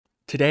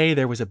Today,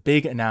 there was a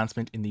big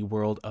announcement in the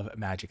world of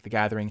Magic the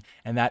Gathering,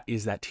 and that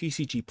is that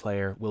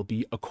TCGplayer will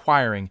be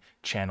acquiring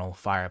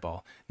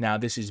ChannelFireball. Now,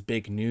 this is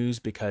big news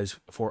because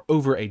for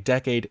over a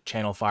decade,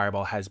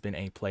 ChannelFireball has been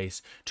a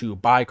place to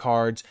buy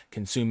cards,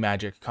 consume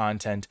Magic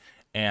content,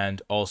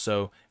 and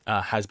also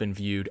has been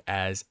viewed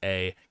as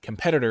a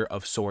competitor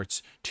of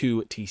sorts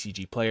to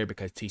TCGplayer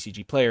because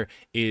TCGplayer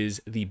is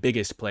the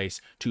biggest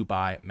place to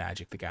buy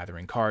Magic the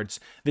Gathering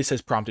cards. This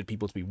has prompted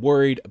people to be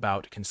worried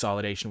about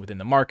consolidation within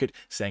the market,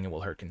 saying it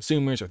will hurt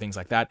consumers or things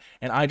like that,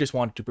 and I just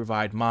wanted to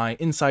provide my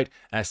insight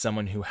as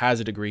someone who has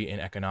a degree in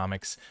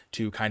economics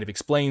to kind of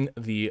explain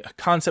the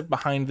concept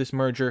behind this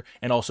merger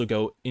and also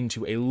go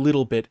into a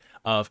little bit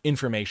of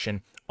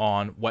information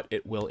on what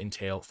it will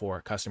entail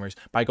for customers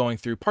by going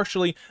through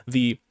partially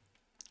the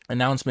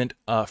announcement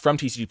from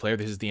TCGplayer.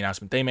 This is the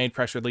announcement they made,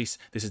 press release.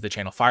 This is the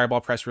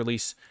ChannelFireball press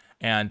release,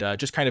 and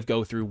just kind of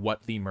go through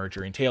what the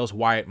merger entails,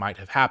 why it might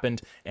have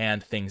happened,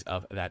 and things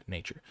of that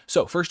nature.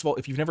 So first of all,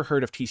 if you've never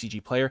heard of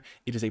TCGplayer,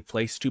 it is a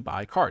place to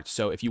buy cards.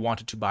 So if you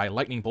wanted to buy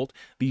Lightning Bolt,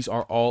 these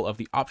are all of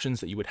the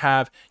options that you would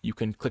have. You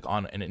can click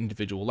on an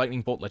individual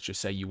Lightning Bolt. Let's just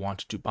say you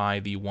wanted to buy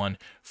the one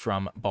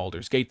from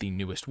Baldur's Gate, the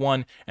newest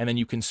one, and then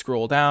you can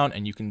scroll down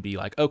and you can be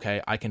like,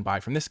 okay, I can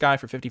buy from this guy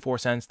for 54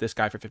 cents, this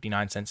guy for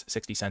 59 cents,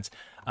 60 cents,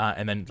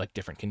 and then like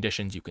different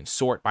conditions. You can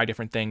sort by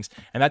different things,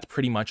 and that's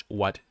pretty much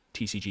what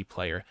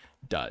TCGplayer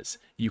does.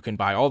 You can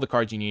buy all the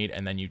cards you need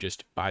and then you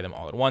just buy them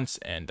all at once,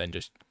 and then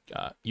just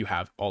you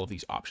have all of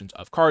these options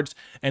of cards.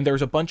 And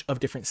there's a bunch of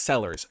different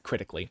sellers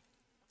critically,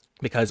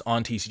 because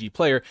on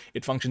TCGplayer,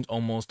 it functions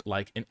almost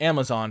like an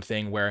Amazon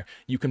thing where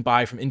you can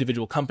buy from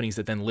individual companies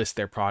that then list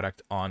their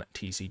product on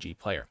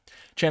TCGplayer.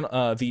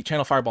 The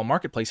ChannelFireball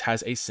Marketplace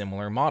has a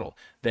similar model.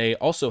 They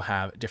also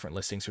have different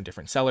listings from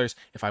different sellers.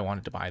 If I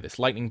wanted to buy this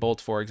Lightning Bolt,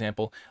 for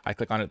example, I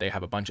click on it, they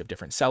have a bunch of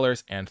different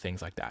sellers and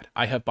things like that.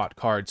 I have bought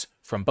cards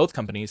from both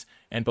companies,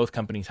 and both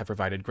companies have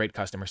provided great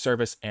customer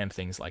service and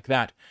things like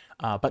that.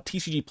 But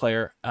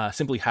TCGplayer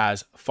simply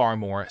has far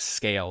more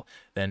scale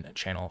than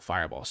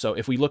ChannelFireball. So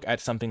if we look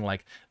at something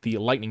like the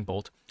Lightning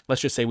Bolt,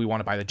 let's just say we want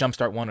to buy the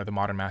Jumpstart one or the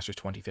Modern Masters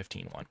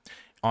 2015 one.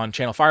 On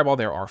ChannelFireball,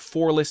 there are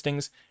 4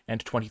 listings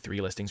and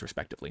 23 listings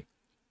respectively.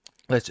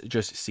 Let's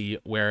just see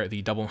where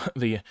the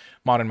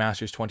Modern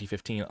Masters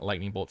 2015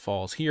 Lightning Bolt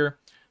falls here.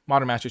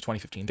 Modern Masters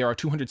 2015, there are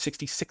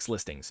 266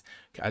 listings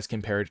as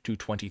compared to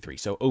 23,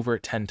 so over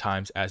 10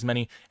 times as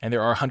many, and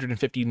there are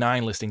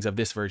 159 listings of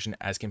this version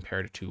as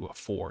compared to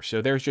 4.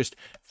 So there's just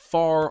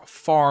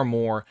far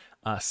more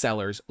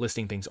sellers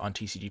listing things on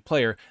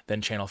TCGplayer than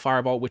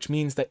ChannelFireball, which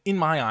means that in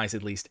my eyes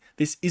at least,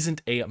 this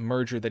isn't a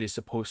merger that is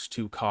supposed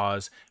to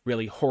cause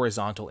really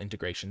horizontal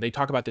integration. They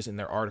talk about this in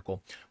their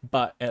article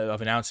but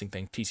of announcing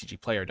things,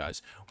 TCGplayer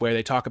does, where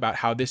they talk about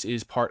how this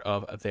is part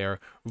of their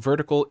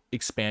vertical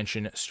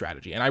expansion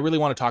strategy. And I really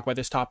want to talk about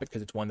this topic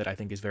because it's one that I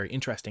think is very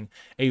interesting.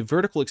 A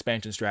vertical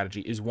expansion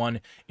strategy is one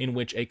in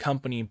which a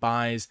company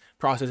buys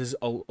processes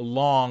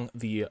along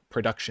the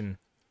production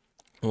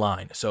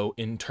line. So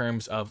in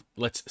terms of,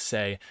 let's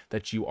say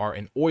that you are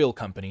an oil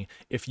company,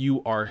 if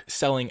you are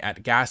selling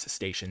at gas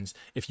stations,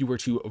 if you were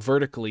to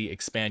vertically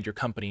expand your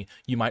company,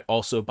 you might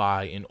also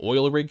buy an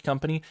oil rig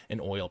company, an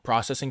oil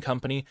processing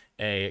company,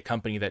 a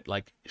company that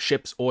like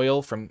ships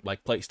oil from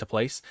like place to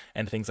place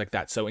and things like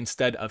that. So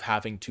instead of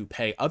having to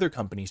pay other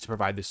companies to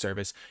provide this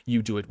service,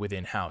 you do it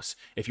within house.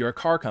 If you're a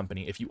car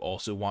company, if you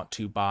also want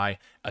to buy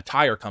a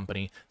tire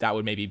company, that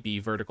would maybe be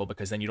vertical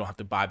because then you don't have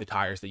to buy the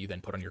tires that you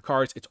then put on your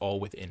cars. It's all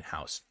within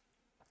house.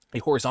 A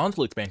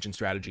horizontal expansion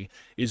strategy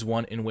is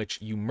one in which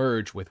you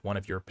merge with one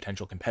of your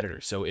potential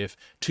competitors. So if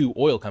 2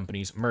 oil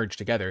companies merge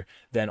together,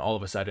 then all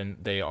of a sudden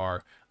they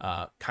are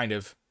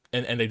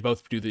and they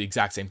both do the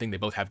exact same thing. They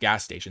both have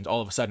gas stations. All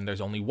of a sudden,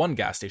 there's only one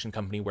gas station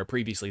company where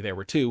previously there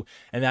were 2,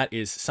 and that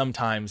is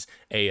sometimes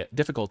a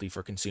difficulty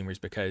for consumers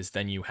because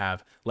then you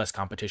have less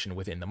competition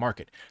within the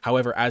market.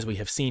 However, as we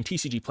have seen,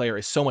 TCGplayer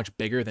is so much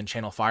bigger than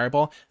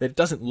ChannelFireball that it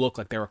doesn't look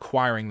like they're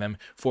acquiring them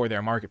for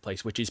their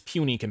marketplace, which is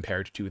puny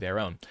compared to their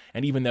own.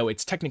 And even though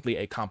it's technically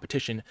a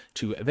competition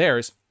to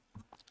theirs,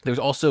 there's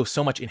also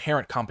so much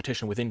inherent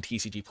competition within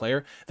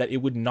TCGplayer that it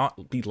would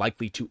not be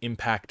likely to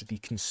impact the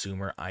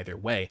consumer either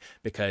way,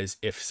 because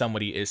if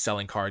somebody is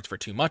selling cards for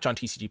too much on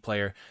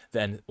TCGplayer,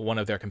 then one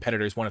of their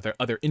competitors, one of their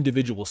other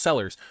individual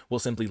sellers, will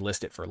simply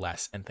list it for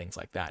less and things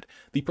like that.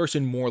 The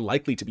person more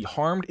likely to be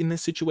harmed in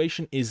this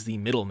situation is the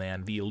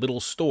middleman, the little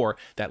store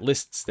that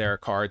lists their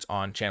cards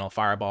on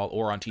ChannelFireball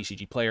or on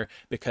TCGplayer,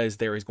 because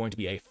there is going to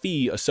be a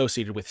fee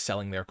associated with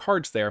selling their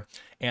cards there.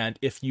 And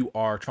if you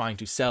are trying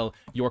to sell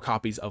your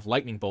copies of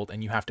Lightning Bolt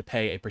and you have to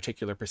pay a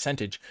particular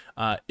percentage,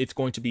 it's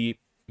going to be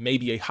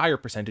maybe a higher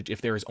percentage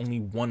if there is only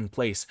one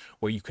place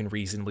where you can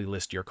reasonably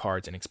list your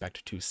cards and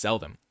expect to sell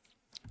them.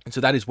 And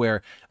so that is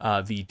where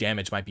the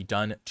damage might be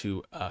done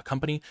to a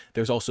company.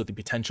 There's also the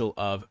potential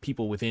of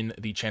people within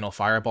the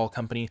ChannelFireball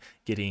company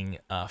getting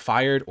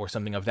fired or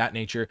something of that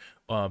nature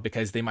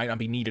because they might not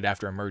be needed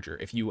after a merger.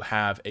 If you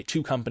have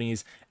two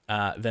companies,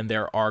 then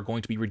there are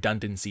going to be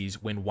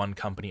redundancies when one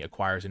company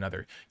acquires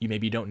another. You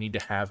maybe don't need to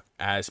have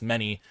as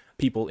many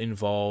people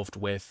involved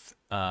with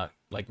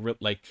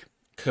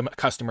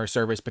customer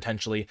service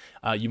potentially.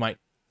 You might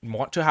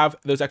want to have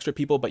those extra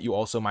people, but you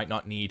also might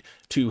not need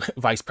two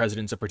vice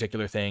presidents of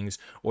particular things,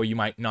 or you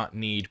might not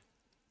need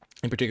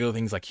in particular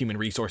things like human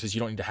resources. You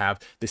don't need to have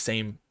the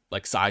same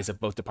like size of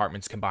both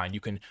departments combined. You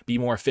can be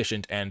more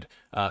efficient and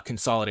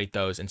consolidate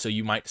those. And so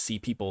you might see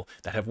people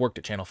that have worked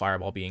at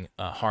ChannelFireball being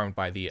harmed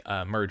by the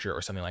merger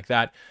or something like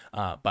that.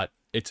 But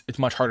it's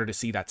much harder to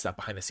see that stuff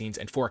behind the scenes.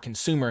 And for a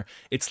consumer,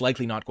 it's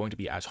likely not going to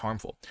be as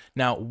harmful.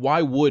 Now,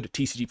 why would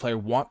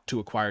TCGplayer want to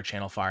acquire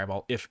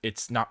ChannelFireball if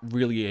it's not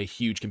really a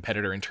huge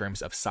competitor in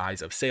terms of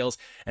size of sales?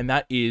 And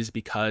that is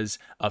because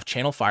of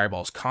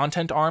ChannelFireball's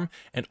content arm,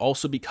 and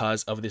also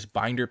because of this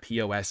Binder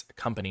POS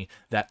company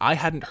that I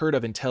hadn't heard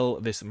of until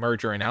this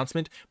merger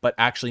announcement, but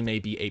actually may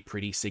be a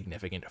pretty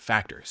significant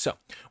factor. So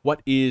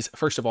what is,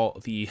 first of all,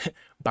 the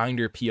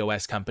Binder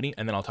POS company?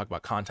 And then I'll talk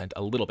about content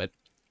a little bit.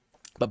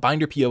 But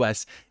Binder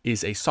POS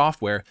is a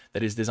software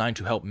that is designed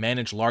to help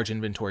manage large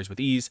inventories with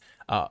ease.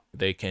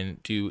 They can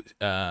do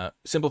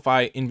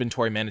simplify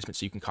inventory management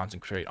so you can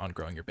concentrate on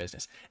growing your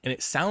business. And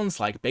it sounds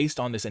like, based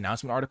on this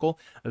announcement article,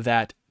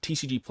 that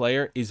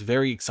TCGplayer is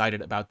very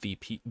excited about the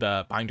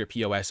Binder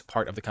POS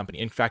part of the company.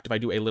 In fact, if I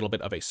do a little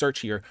bit of a search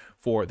here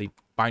for the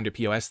Binder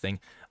POS thing,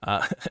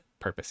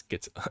 purpose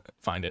gets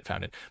found it.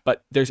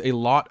 But there's a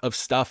lot of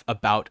stuff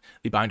about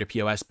the Binder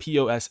POS.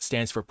 POS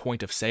stands for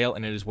point of sale,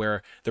 and it is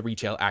where the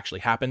retail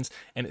actually happens.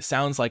 And it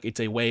sounds like it's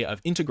a way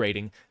of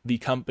integrating the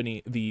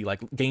company, the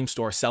like game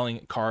store,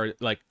 selling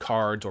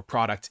cards or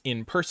products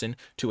in person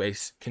to a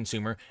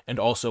consumer, and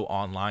also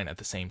online at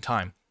the same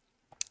time.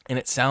 And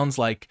it sounds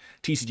like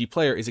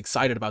TCGplayer is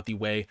excited about the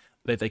way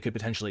that they could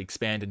potentially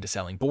expand into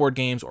selling board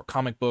games or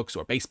comic books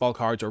or baseball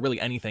cards or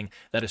really anything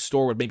that a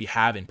store would maybe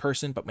have in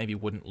person but maybe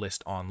wouldn't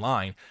list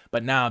online.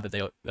 But now that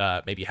they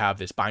maybe have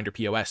this Binder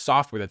POS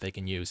software that they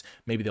can use,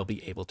 maybe they'll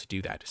be able to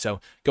do that. So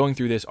going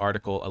through this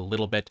article a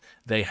little bit,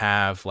 they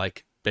have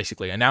like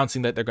basically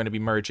announcing that they're going to be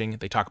merging.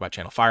 They talk about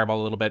ChannelFireball a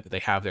little bit. They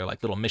have their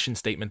like little mission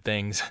statement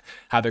things,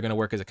 how they're going to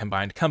work as a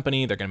combined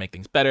company. They're going to make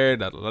things better,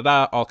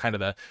 all kind of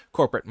the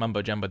corporate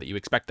mumbo jumbo that you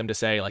expect them to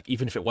say. Like,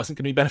 even if it wasn't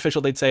going to be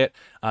beneficial, they'd say it.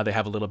 They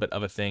have a little bit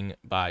of a thing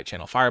by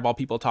ChannelFireball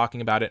people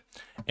talking about it.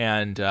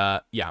 And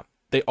yeah,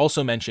 they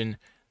also mention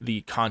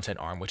the content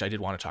arm, which I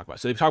did want to talk about.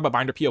 So they talk about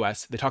Binder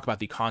POS, they talk about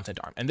the content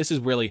arm. And this is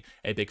really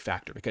a big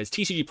factor because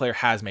TCGplayer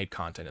has made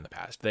content in the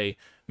past. They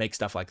make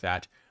stuff like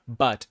that,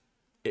 but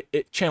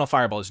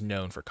ChannelFireball is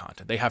known for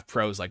content. They have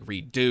pros like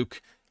Reed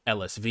Duke,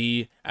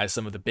 LSV as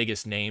some of the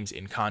biggest names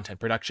in content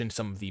production,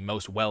 some of the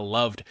most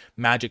well-loved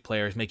Magic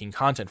players making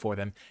content for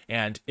them.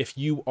 And if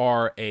you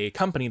are a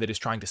company that is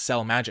trying to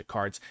sell Magic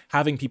cards,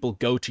 having people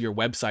go to your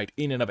website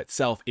in and of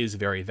itself is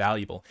very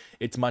valuable.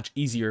 It's much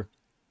easier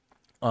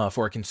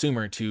for a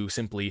consumer to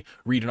simply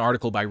read an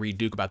article by Reed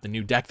Duke about the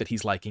new deck that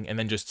he's liking and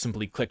then just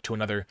simply click to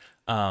another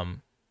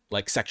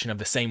like section of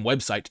the same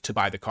website to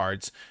buy the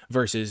cards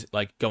versus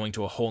like going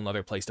to a whole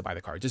nother place to buy the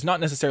cards. It's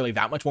not necessarily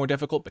that much more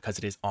difficult because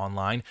it is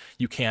online.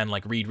 You can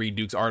like read Reed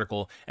Duke's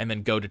article and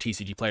then go to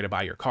TCGplayer to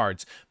buy your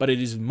cards, but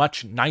it is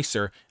much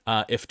nicer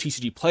if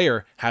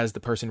TCGplayer has the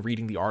person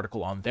reading the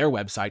article on their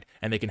website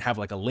and they can have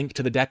like a link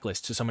to the deck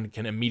list so someone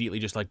can immediately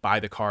just like buy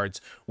the cards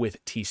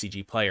with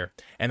TCGplayer.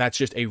 And that's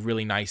just a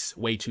really nice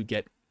way to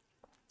get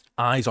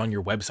eyes on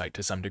your website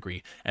to some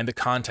degree. And the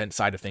content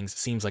side of things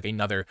seems like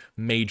another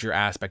major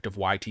aspect of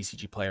why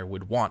TCGplayer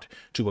would want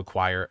to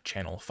acquire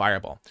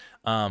ChannelFireball.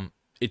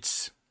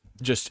 It's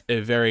just a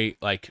very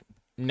like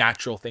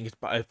natural thing. It's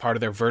part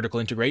of their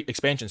vertical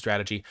expansion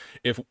strategy.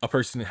 If a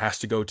person has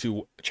to go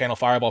to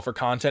ChannelFireball for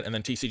content and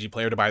then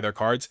TCGplayer to buy their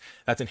cards,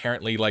 that's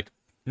inherently like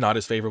not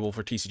as favorable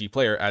for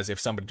TCGplayer as if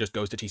somebody just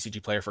goes to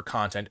TCGplayer for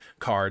content,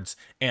 cards,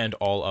 and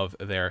all of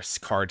their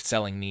card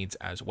selling needs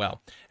as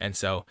well. And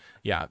so,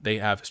 yeah, they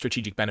have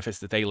strategic benefits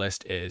that they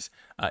list is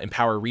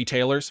empower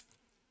retailers,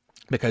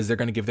 because they're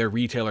going to give their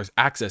retailers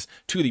access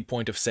to the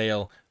point of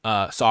sale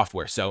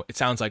software. So it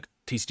sounds like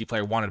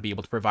TCGplayer wanted to be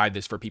able to provide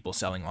this for people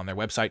selling on their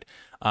website.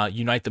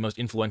 Unite the most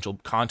influential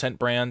content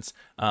brands.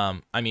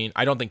 I mean,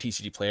 I don't think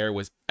TCGplayer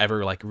was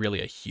ever like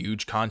really a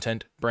huge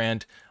content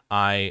brand.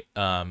 Like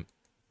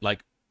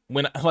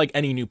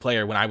any new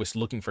player, when I was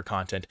looking for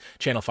content,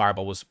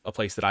 ChannelFireball was a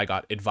place that I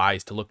got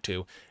advised to look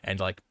to, and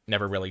like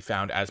never really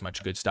found as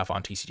much good stuff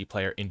on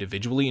TCGplayer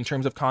individually in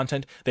terms of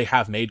content. They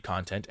have made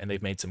content and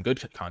they've made some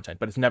good content,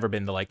 but it's never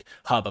been the like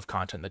hub of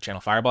content that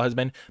ChannelFireball has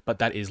been, but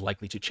that is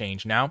likely to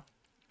change now.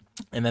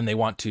 And then they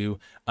want to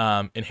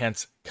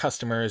enhance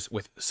customers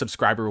with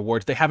subscriber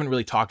rewards. They haven't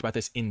really talked about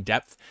this in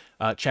depth.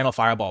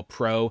 ChannelFireball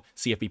Pro,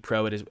 CFB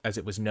Pro, as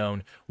it was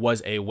known,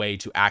 was a way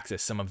to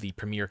access some of the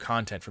premier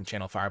content from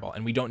ChannelFireball.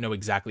 And we don't know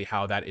exactly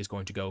how that is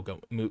going to go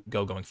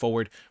going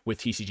forward with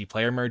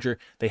TCGplayer merger.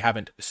 They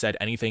haven't said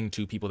anything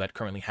to people that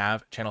currently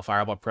have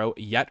ChannelFireball Pro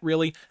yet,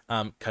 really,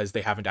 because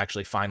they haven't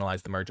actually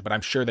finalized the merger. But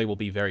I'm sure they will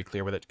be very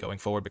clear with it going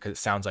forward, because it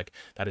sounds like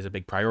that is a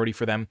big priority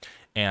for them.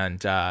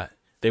 And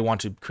they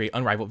want to create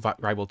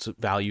unrivaled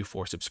value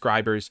for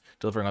subscribers,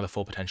 delivering on the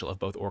full potential of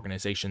both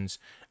organizations.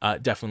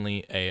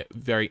 Definitely a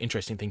very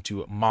interesting thing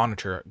to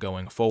monitor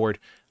going forward,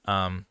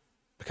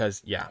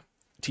 because, yeah,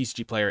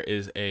 TCGplayer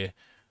is a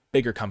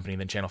bigger company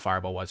than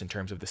ChannelFireball was in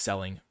terms of the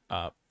selling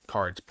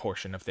cards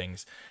portion of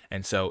things.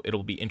 And so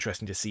it'll be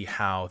interesting to see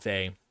how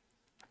they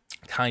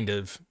kind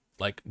of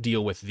like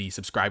deal with the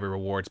subscriber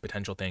rewards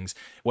potential things,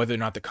 whether or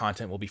not the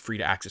content will be free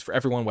to access for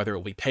everyone, whether it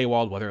will be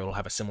paywalled, whether it'll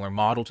have a similar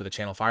model to the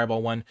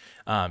ChannelFireball one.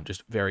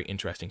 Just very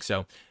interesting.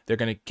 So they're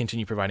going to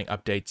continue providing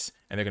updates,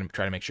 and they're going to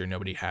try to make sure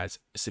nobody has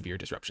severe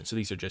disruption. So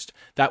these are just,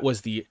 that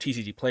was the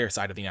TCGplayer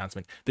side of the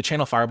announcement. The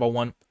ChannelFireball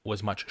one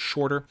was much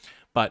shorter,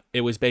 but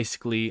it was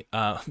basically,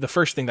 the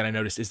first thing that I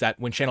noticed is that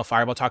when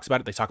ChannelFireball talks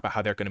about it, they talk about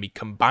how they're going to be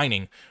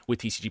combining with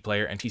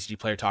TCGplayer, and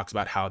TCGplayer talks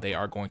about how they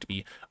are going to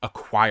be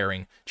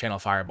acquiring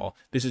ChannelFireball.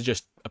 This is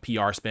just a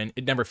PR spin.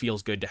 It never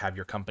feels good to have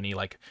your company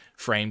like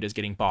framed as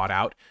getting bought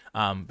out,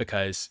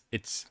 because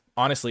it's,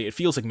 honestly, it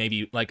feels like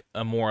maybe like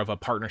a more of a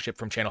partnership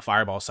from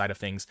ChannelFireball side of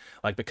things,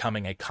 like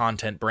becoming a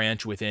content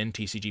branch within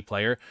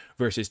TCGplayer,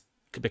 versus,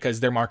 because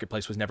their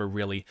marketplace was never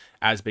really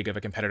as big of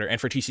a competitor. And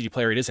for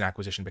TCGplayer, it is an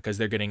acquisition because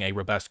they're getting a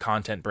robust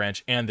content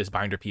branch and this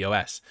binder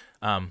POS,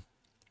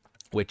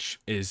 which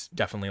is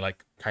definitely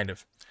like kind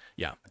of,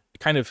 yeah, it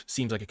kind of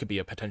seems like it could be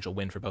a potential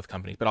win for both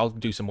companies, but I'll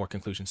do some more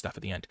conclusion stuff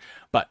at the end.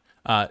 But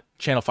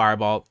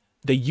ChannelFireball,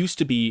 they used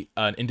to be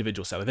an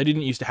individual seller. They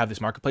didn't used to have this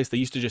marketplace. They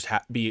used to just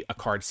be a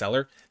card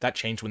seller. That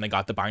changed when they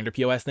got the binder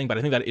POS thing, but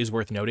I think that is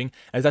worth noting,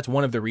 as that's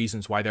one of the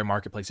reasons why their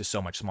marketplace is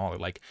so much smaller.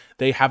 Like,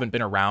 they haven't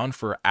been around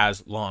for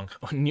as long,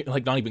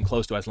 like not even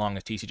close to as long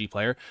as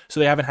TCGplayer, so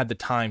they haven't had the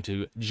time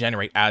to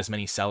generate as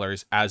many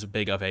sellers, as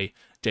big of a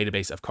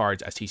database of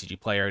cards as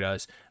TCGplayer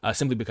does,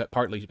 simply because,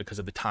 partly because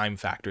of the time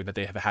factor that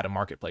they have had a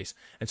marketplace.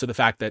 And so the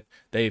fact that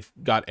they've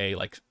got a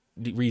like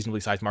reasonably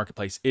sized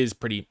marketplace is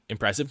pretty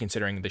impressive,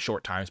 considering the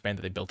short time span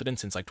that they built it in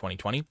since like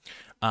 2020.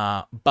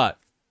 But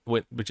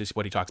which is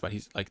what he talks about.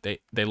 He's like,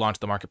 they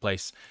launched the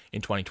marketplace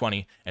in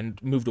 2020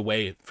 and moved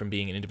away from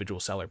being an individual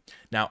seller.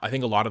 Now, I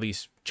think a lot of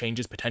these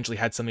changes potentially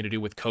had something to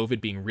do with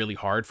COVID being really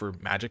hard for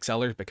Magic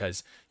sellers,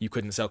 because you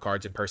couldn't sell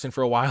cards in person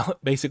for a while,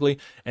 basically.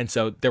 And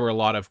so there were a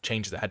lot of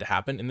changes that had to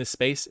happen in this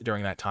space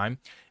during that time.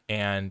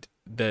 And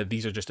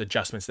these are just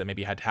adjustments that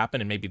maybe had to happen,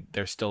 and maybe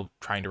they're still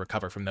trying to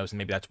recover from those. And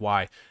maybe that's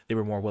why they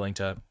were more willing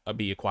to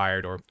be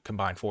acquired or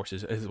combine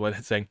forces, is what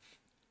it's saying.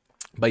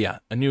 But yeah,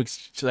 a new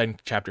exciting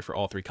chapter for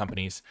all three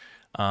companies.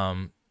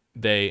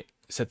 They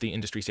set the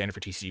industry standard for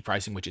TCG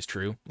pricing, which is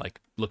true. Like,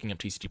 looking up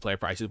TCGplayer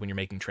prices when you're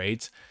making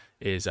trades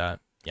is,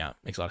 yeah,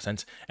 makes a lot of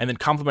sense. And then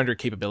complementary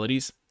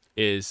capabilities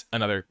is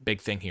another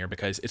big thing here,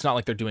 because it's not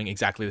like they're doing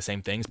exactly the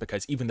same things,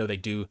 because even though they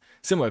do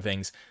similar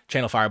things,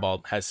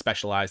 ChannelFireball has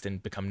specialized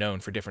and become known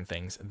for different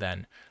things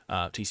than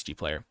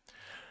TCGplayer.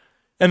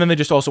 And then they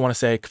just also want to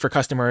say, for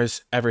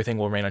customers, everything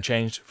will remain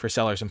unchanged. For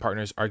sellers and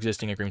partners, our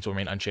existing agreements will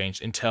remain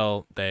unchanged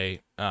until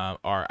they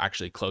are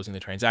actually closing the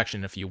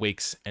transaction in a few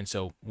weeks. And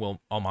so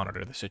I'll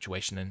monitor the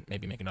situation and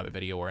maybe make another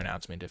video or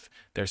announcement if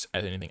there's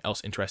anything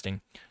else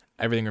interesting.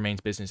 Everything remains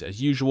business as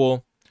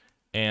usual.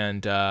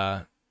 And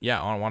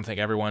yeah, I want to thank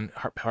everyone.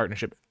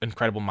 Partnership,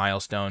 incredible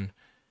milestone,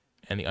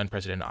 and the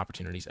unprecedented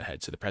opportunities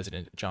ahead. So the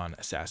president, John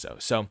Sasso.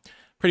 So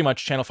pretty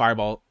much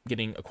ChannelFireball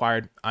getting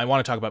acquired. I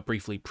want to talk about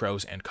briefly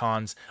pros and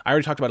cons. I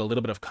already talked about a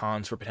little bit of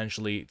cons for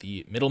potentially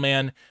the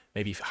middleman,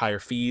 maybe higher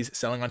fees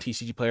selling on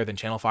TCGplayer than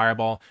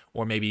ChannelFireball,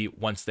 or maybe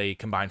once they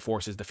combine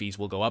forces, the fees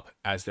will go up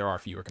as there are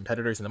fewer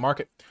competitors in the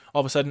market all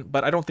of a sudden.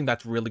 But I don't think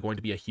that's really going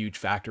to be a huge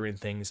factor in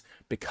things,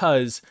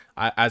 because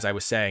as I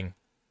was saying,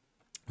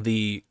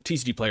 the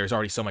TCGplayer is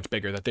already so much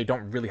bigger that they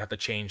don't really have to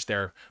change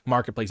their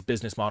marketplace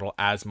business model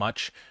as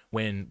much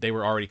when they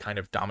were already kind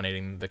of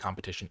dominating the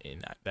competition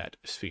in that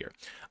sphere.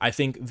 I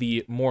think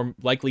the more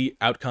likely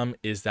outcome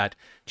is that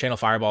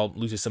ChannelFireball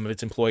loses some of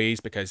its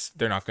employees, because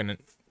they're not going to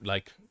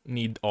like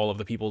need all of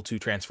the people to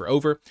transfer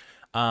over.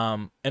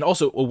 And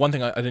also, one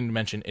thing I didn't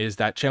mention is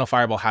that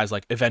ChannelFireball has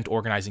like event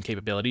organizing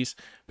capabilities,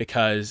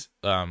 because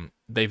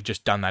they've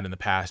just done that in the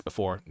past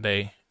before.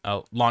 They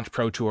launch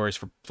pro tours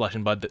for Flesh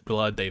and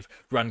Blood. They've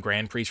run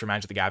Grand Prix for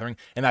Magic the Gathering,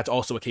 and that's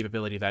also a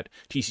capability that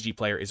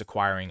TCGplayer is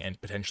acquiring,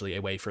 and potentially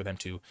a way for them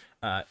to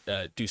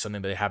do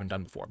something that they haven't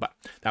done before. But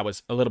that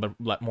was a little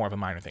bit more of a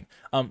minor thing.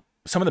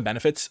 Some of the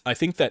benefits, I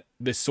think that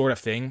this sort of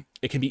thing,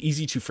 it can be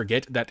easy to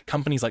forget that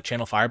companies like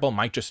ChannelFireball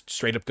might just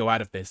straight up go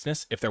out of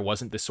business if there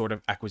wasn't this sort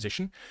of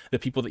acquisition. The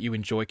people that you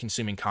enjoy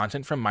consuming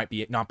content from might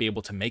not be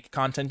able to make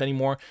content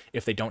anymore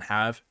if they don't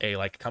have a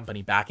like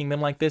company backing them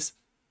like this.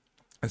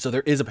 And so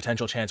there is a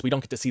potential chance we don't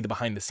get to see the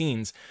behind the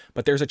scenes,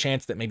 but there's a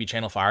chance that maybe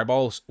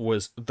ChannelFireball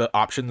was the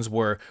options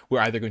were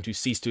we're either going to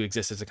cease to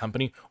exist as a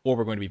company or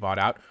we're going to be bought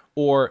out,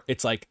 or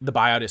it's like the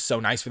buyout is so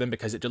nice for them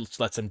because it just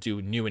lets them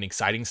do new and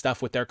exciting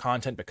stuff with their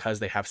content because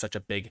they have such a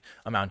big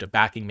amount of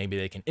backing. Maybe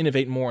they can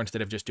innovate more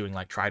instead of just doing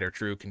like tried or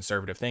true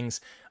conservative things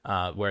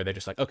where they're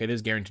just like, okay, this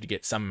is guaranteed to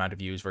get some amount of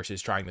views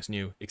versus trying this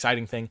new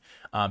exciting thing.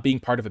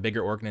 Being part of a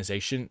bigger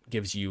organization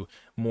gives you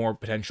more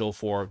potential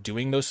for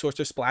doing those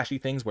sorts of splashy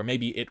things where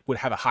maybe it would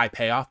have a high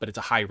payoff, but it's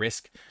a high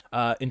risk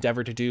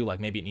endeavor to do. Like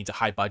maybe it needs a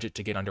high budget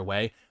to get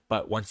underway,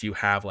 but once you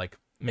have like,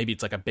 maybe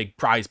it's like a big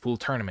prize pool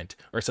tournament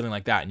or something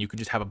like that, and you could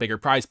just have a bigger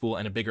prize pool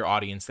and a bigger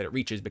audience that it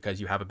reaches because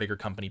you have a bigger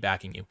company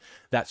backing you,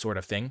 that sort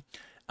of thing.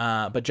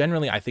 But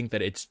generally, I think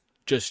that it's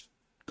just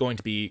going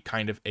to be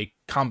kind of a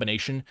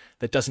combination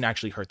that doesn't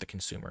actually hurt the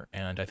consumer.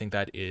 And I think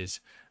that is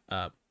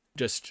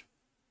just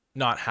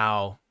not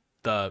how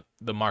the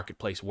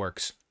marketplace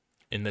works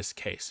in this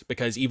case,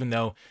 because even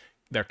though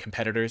they're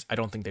competitors, I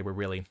don't think they were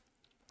really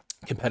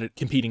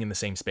competing in the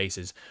same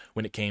spaces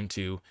when it came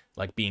to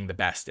like being the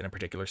best in a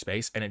particular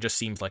space. And it just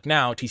seems like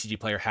now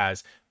TCGplayer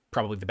has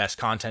probably the best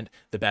content,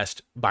 the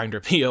best binder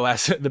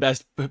POS, the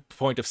best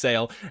point of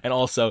sale, and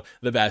also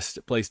the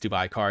best place to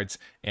buy cards.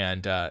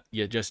 And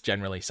yeah, just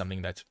generally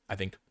something that I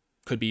think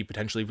could be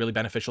potentially really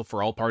beneficial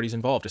for all parties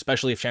involved,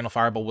 especially if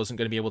ChannelFireball wasn't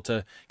going to be able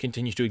to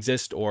continue to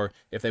exist, or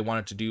if they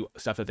wanted to do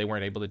stuff that they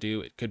weren't able to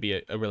do. It could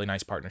be a really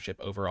nice partnership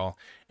overall,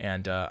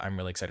 and I'm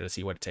really excited to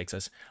see what it takes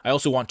us. I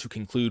also want to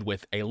conclude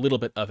with a little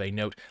bit of a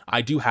note.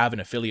 I do have an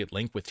affiliate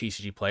link with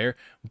TCGplayer,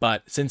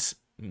 but since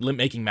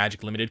making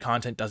Magic Limited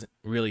content doesn't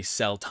really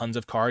sell tons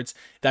of cards,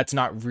 that's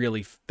not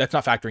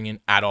factoring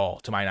in at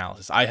all to my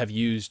analysis. I have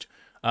used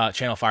I've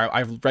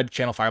read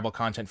ChannelFireball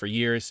content for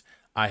years.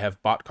 I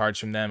have bought cards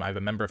from them. I'm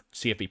a member of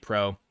CFB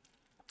Pro,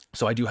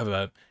 so I do have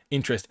a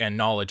interest and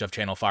knowledge of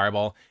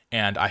ChannelFireball,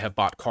 and I have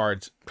bought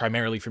cards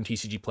primarily from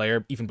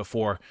TCGplayer even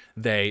before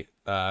they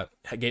had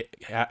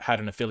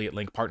an affiliate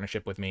link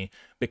partnership with me,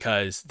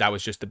 because that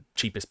was just the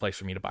cheapest place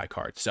for me to buy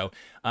cards. So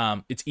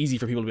it's easy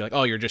for people to be like,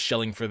 oh, you're just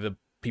shilling for the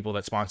people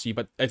that sponsor you,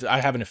 but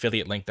I have an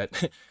affiliate link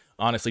that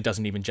honestly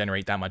doesn't even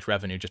generate that much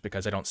revenue, just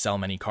because I don't sell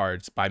many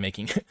cards by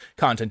making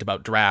content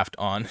about draft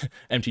on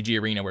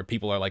MTG Arena, where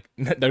people are like,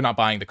 they're not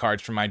buying the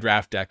cards from my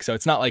draft deck. So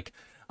it's not like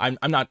I'm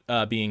not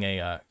being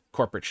a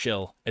corporate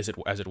shill, as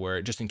it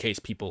were, just in case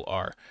people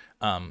are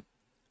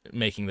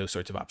making those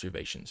sorts of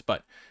observations.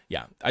 But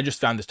yeah, I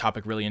just found this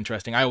topic really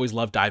interesting. I always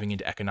love diving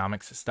into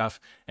economics stuff,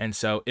 and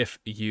so if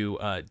you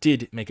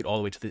did make it all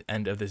the way to the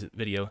end of this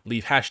video,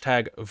 leave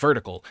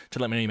 #vertical to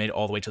let me know you made it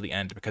all the way to the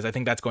end, because I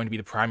think that's going to be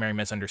the primary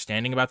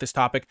misunderstanding about this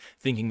topic,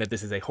 thinking that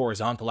this is a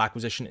horizontal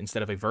acquisition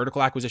instead of a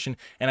vertical acquisition.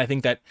 And I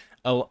think that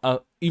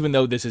even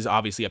though this is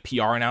obviously a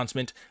PR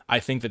announcement, I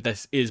think that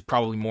this is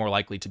probably more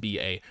likely to be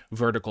a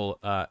vertical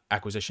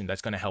acquisition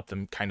that's going to help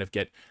them kind of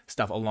get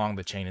stuff along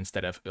the chain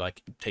instead of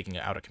like taking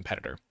it out a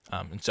competitor.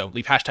 And so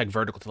leave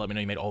 #vertical to let me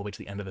know you made it all the way to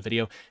the end of the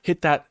video.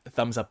 Hit that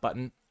thumbs up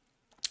button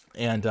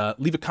and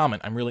leave a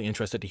comment. I'm really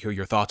interested to hear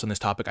your thoughts on this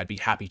topic. I'd be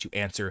happy to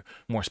answer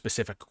more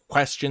specific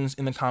questions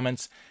in the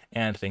comments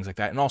and things like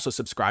that. And also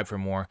subscribe for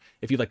more.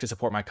 If you'd like to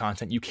support my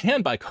content, you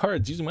can buy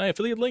cards using my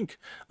affiliate link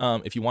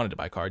if you wanted to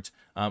buy cards,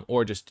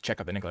 or just check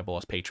out the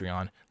NicolaiBolas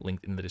Patreon,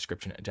 linked in the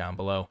description down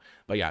below.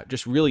 But yeah,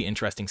 just really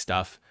interesting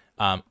stuff.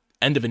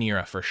 End of an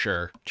era for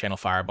sure,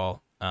 ChannelFireball.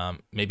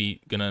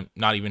 Maybe gonna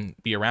not even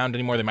be around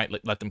anymore. They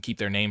might let them keep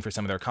their name for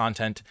some of their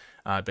content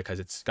because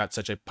it's got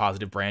such a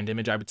positive brand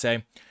image, I would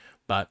say.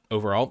 But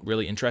overall,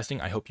 really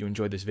interesting. I hope you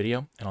enjoyed this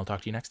video, and I'll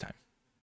talk to you next time.